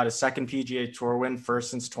out and got a second PGA Tour win, first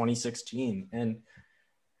since 2016. And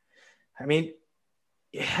I mean,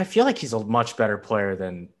 I feel like he's a much better player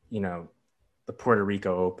than, the Puerto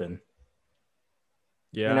Rico Open.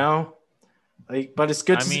 Yeah. But it's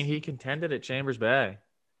good. He contended at Chambers Bay.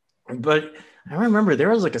 But I remember there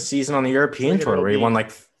was like a season on the European Look at tour where he OB. won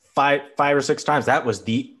like five or six times. That was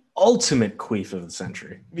the ultimate queef of the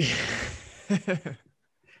century.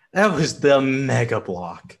 That was the mega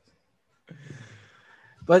block.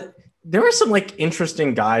 But there were some like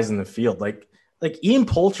interesting guys in the field. Like Ian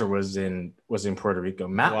Poulter was in Puerto Rico.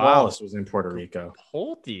 Matt Wallace was in Puerto Rico.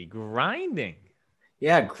 Pulte grinding.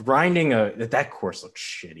 Yeah, grinding that course looked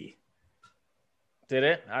shitty. Did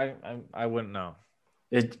it? I wouldn't know.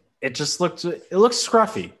 It just looked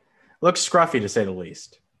scruffy. It looks scruffy to say the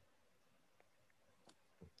least.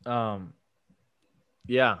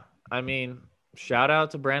 Yeah. I mean, shout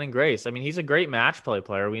out to Brandon Grace. I mean, he's a great match play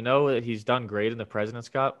player. We know that he's done great in the President's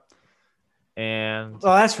Cup. And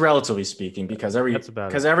well, that's relatively speaking, because every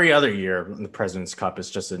other year in the President's Cup is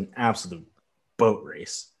just an absolute boat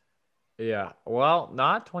race. Yeah. Well,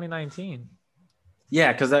 not 2019.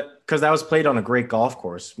 Yeah, because that was played on a great golf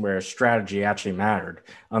course where strategy actually mattered,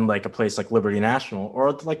 unlike a place like Liberty National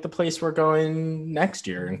or like the place we're going next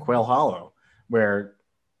year in Quail Hollow, where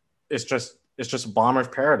it's just bomber's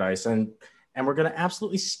paradise, and we're gonna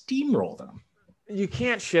absolutely steamroll them. You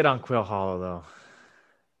can't shit on Quail Hollow though.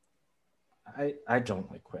 I don't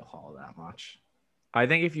like Quail Hollow that much. I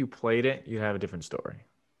think if you played it, you'd have a different story.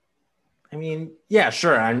 I mean, yeah,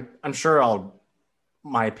 sure. I'm sure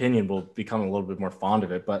my opinion will become a little bit more fond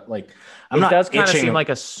of it, but like it does kind of seem like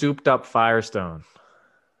a souped up Firestone.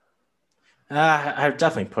 I've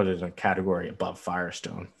definitely put it in a category above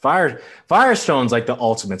Firestone. Firestone's like the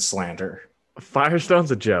ultimate slander.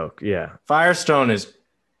 Firestone's a joke. Yeah. Firestone is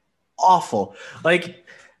awful. Like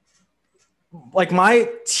my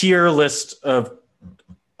tier list of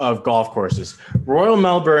golf courses. Royal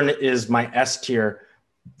Melbourne is my S tier.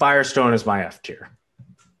 Firestone is my F tier.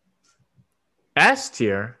 S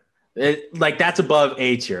tier? Like that's above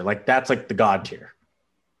A tier. Like that's like the God tier.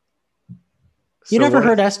 You never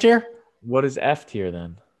heard S tier? What is F tier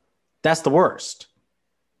then? That's the worst.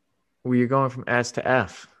 Well, you're going from S to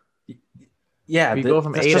F. Yeah, you go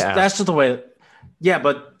from A to F. That's just the way. Yeah,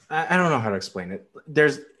 but I don't know how to explain it.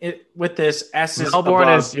 With this S is Melbourne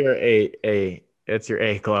above. is your A. It's your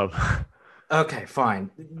A club. Okay,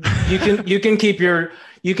 fine. You can keep your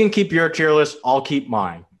tier list. I'll keep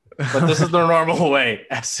mine. But this is the normal way.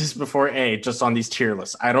 S is before A, just on these tier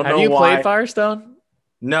lists. I don't know why. Have you played Firestone?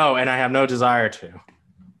 No, and I have no desire to.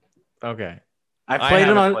 Okay. I played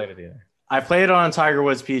it on a Tiger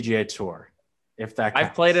Woods PGA Tour. If that counts.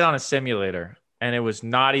 I've played it on a simulator, and it was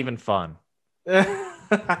not even fun. Is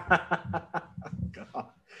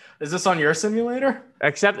this on your simulator?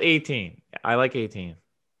 Except 18. I like 18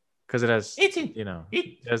 because it has 18.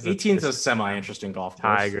 18 is a semi-interesting golf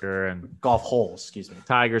course. Tiger and golf holes. Excuse me.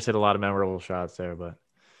 Tigers hit a lot of memorable shots there, but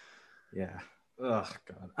yeah. Oh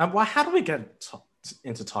God. Well, how do we get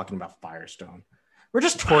into talking about Firestone? We're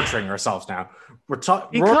just torturing ourselves now. We're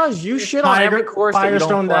talking because you shit on every course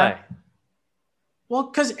Firestone that you don't play. Well,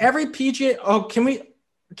 because every PGA. Oh, can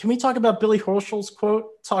we talk about Billy Horschel's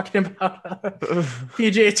quote talking about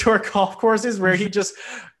PGA Tour golf courses where he just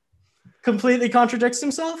completely contradicts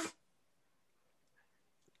himself?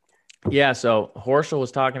 Yeah, so Horschel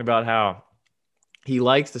was talking about how he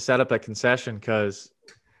likes to set up a concession because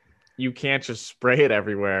you can't just spray it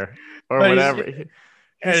everywhere or whatever.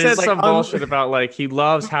 He said some bullshit about like he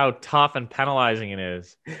loves how tough and penalizing it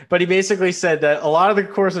is. But he basically said that a lot of the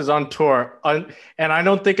courses on tour, and I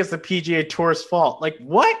don't think it's the PGA Tour's fault. Like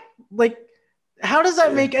what? Like how does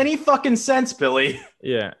that make any fucking sense, Billy?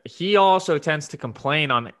 Yeah. He also tends to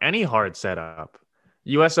complain on any hard setup.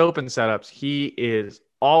 US Open setups, he is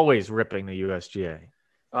always ripping the USGA.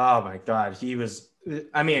 Oh my God. He was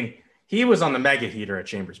on the mega heater at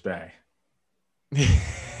Chambers Bay.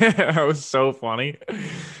 That was so funny.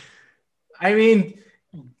 I mean,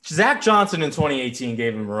 Zach Johnson in 2018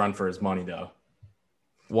 gave him a run for his money, though.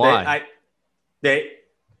 Why?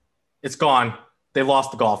 It's gone. They lost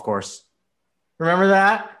the golf course. Remember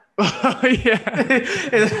that? Yeah.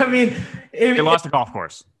 I mean, they lost the golf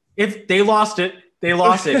course. If they lost it, they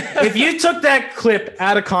lost it. If you took that clip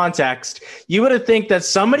out of context, you would have think that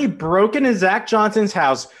somebody broke into Zach Johnson's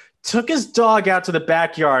house, took his dog out to the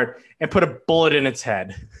backyard, and put a bullet in its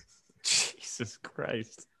head. Jesus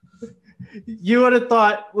Christ. You would have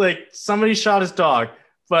thought like somebody shot his dog,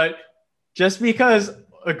 but just because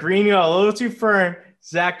a green got a little too firm,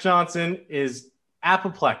 Zach Johnson is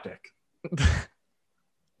apoplectic.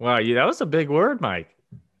 Wow, that was a big word, Mike.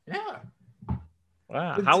 Yeah.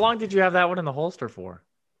 Wow. How long did you have that one in the holster for?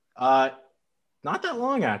 Not that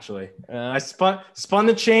long, actually. I spun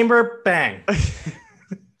the chamber, bang.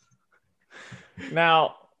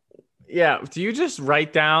 Now, Yeah. Do you just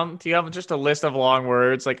write down? Do you have just a list of long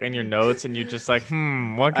words like in your notes, and you just like,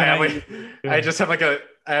 what can I just have like a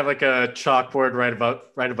chalkboard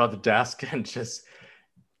right above the desk, and just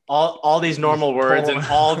all these normal words and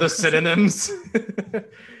all the synonyms,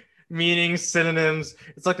 meanings, synonyms.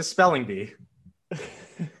 It's like a spelling bee.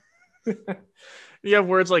 You have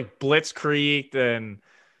words like blitzkrieg and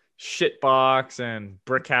shitbox and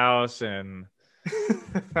brick house and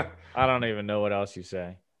I don't even know what else you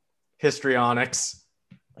say. Histrionics.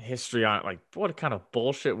 Histrionic. Like, what kind of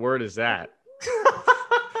bullshit word is that?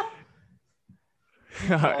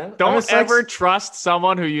 Don't ever trust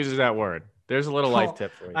someone who uses that word. There's a little life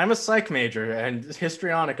tip for you. I'm a psych major, and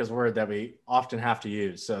histrionic is a word that we often have to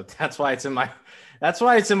use. So that's why it's in my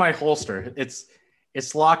holster.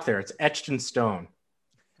 It's locked there. It's etched in stone.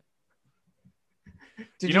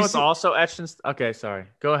 You know what's also etched in okay, sorry.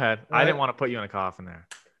 Go ahead. I didn't want to put you in a coffin there.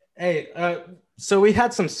 Hey, so we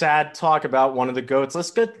had some sad talk about one of the GOATs.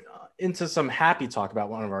 Let's get into some happy talk about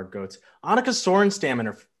one of our GOATs. Annika Sorenstam in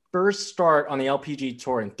her first start on the LPG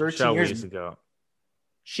Tour in 13 years ago.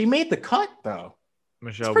 She made the cut, though.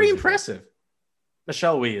 It's pretty impressive.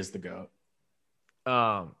 Michelle Wie is the GOAT.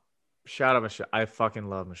 Shout out Michelle. I fucking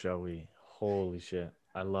love Michelle Wie. Holy shit.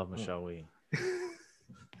 I love Michelle Wie.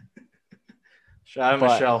 Shout out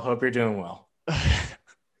Michelle. Hope you're doing well.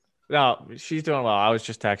 No, she's doing well. I was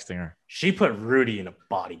just texting her. She put Rudy in a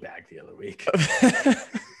body bag the other week. That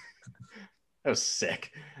was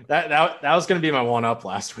sick. That was going to be my one-up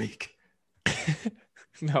last week.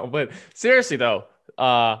 No, but seriously, though,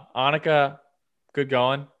 Annika, good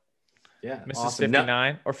going. Yeah. Mrs. Awesome.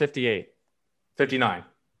 59 or 58? 59.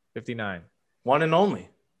 59. One and only.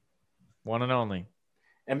 One and only.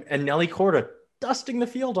 And Nelly Korda dusting the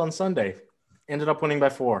field on Sunday. Ended up winning by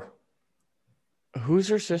 4. Who's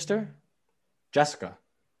her sister? Jessica.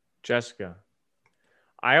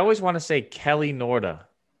 I always want to say Kelly Norda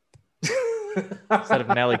instead of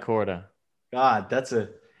Nelly Korda. God, that's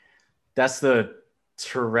the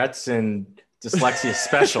Tourette's and dyslexia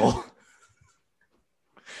special.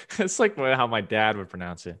 It's like how my dad would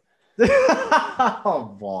pronounce it.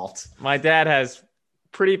 Oh, Walt. My dad has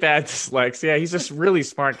pretty bad dyslexia. He's just really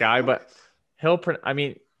smart guy, but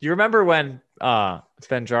you remember when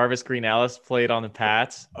Ben Jarvis Green Ellis played on the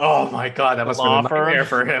Pats? Oh my God, that must have been a nightmare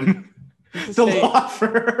for him. The law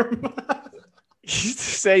firm. He used to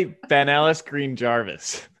say Ben Ellis Green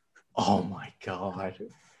Jarvis. Oh my God.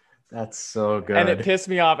 That's so good. And it pissed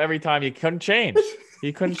me off every time. He couldn't change.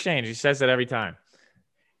 He says that every time.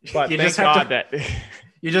 But you just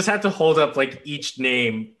have to hold up like each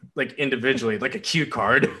name like individually, like a cue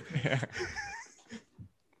card. Yeah.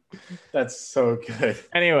 That's so good.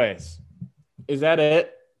 Anyways, is that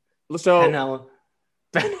it? So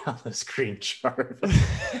Ben Ellis Green Jarvis.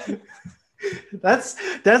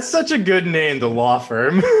 That's such a good name, the law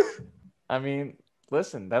firm. I mean,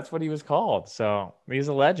 listen, that's what he was called. So he's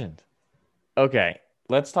a legend. Okay,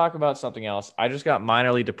 let's talk about something else. I just got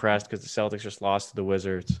minorly depressed because the Celtics just lost to the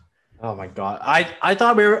Wizards. Oh my God. I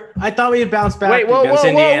thought we had bounced back against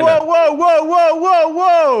Indiana.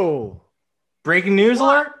 Whoa. Breaking news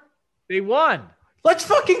alert. They won. Let's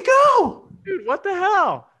fucking go. Dude, what the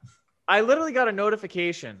hell? I literally got a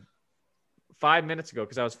notification 5 minutes ago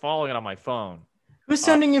because I was following it on my phone. Who's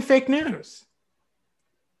sending you fake news?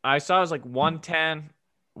 I saw it was like 110,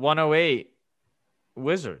 108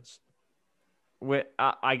 Wizards.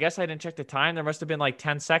 I guess I didn't check the time. There must have been like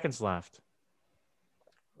 10 seconds left.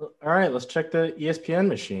 All right, let's check the ESPN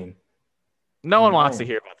machine. No one wants to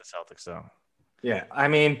hear about the Celtics, though. Yeah, I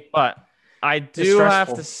mean, but I do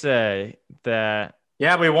have to say that.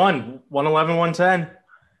 Yeah, we won 111-110.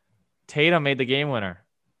 Tatum made the game winner.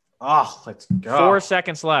 Oh, let's go. 4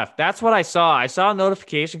 seconds left. That's what I saw. I saw a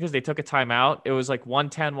notification because they took a timeout. It was like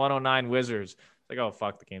 110, 109 Wizards. Like, oh,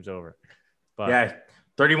 fuck, the game's over. But yeah,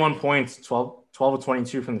 31 points, 12 of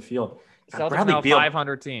 22 from the field. Celtics Bradley now Beal,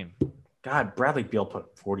 500 team. God, Bradley Beal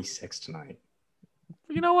put 46 tonight.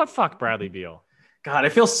 You know what? Fuck Bradley Beal. God, I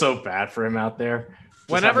feel so bad for him out there.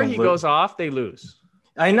 Whenever he goes off, they lose.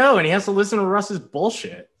 I know, and he has to listen to Russ's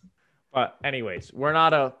bullshit. But anyways, we're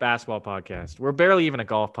not a basketball podcast. We're barely even a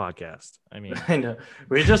golf podcast. I mean, I know.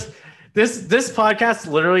 We just this podcast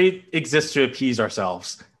literally exists to appease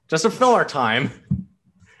ourselves, just to fill our time.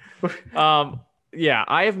 Yeah,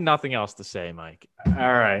 I have nothing else to say, Mike. All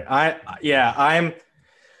right.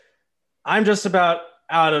 I'm just about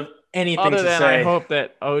out of anything other to than say. I hope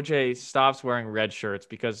that OJ stops wearing red shirts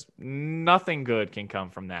because nothing good can come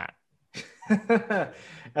from that.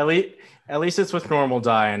 At least it's with normal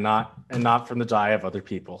dye and not from the dye of other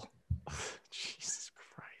people. Jesus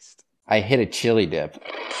Christ. I hit a chili dip.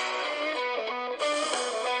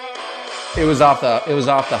 It was off the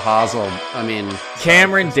hosel. I mean,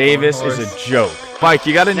 Cameron Davis is a joke. Mike,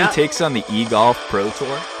 you got any takes on the eGolf Pro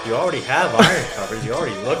Tour? You already have iron covers. You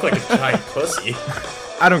already look like a giant pussy.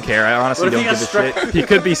 I don't care. I honestly don't give a shit. He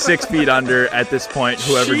could be 6 feet under at this point,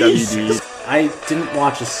 whoever WD. I didn't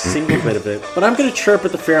watch a single bit of it, but I'm going to chirp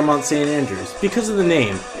at the Fairmont St. Andrews because of the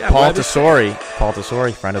name. Yeah, Paul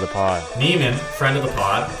Tesori, friend of the pod. Neiman, friend of the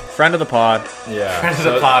pod. Friend of the pod. Yeah. Friend of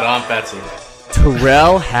the pod, Aunt Betsy.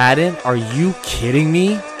 Terrell Haddon? Are you kidding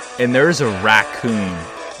me? And there's a raccoon,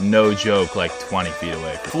 no joke, like 20 feet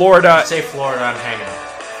away. Florida. Say Florida, I'm hanging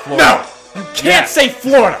up. No! You can't say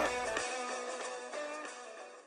Florida!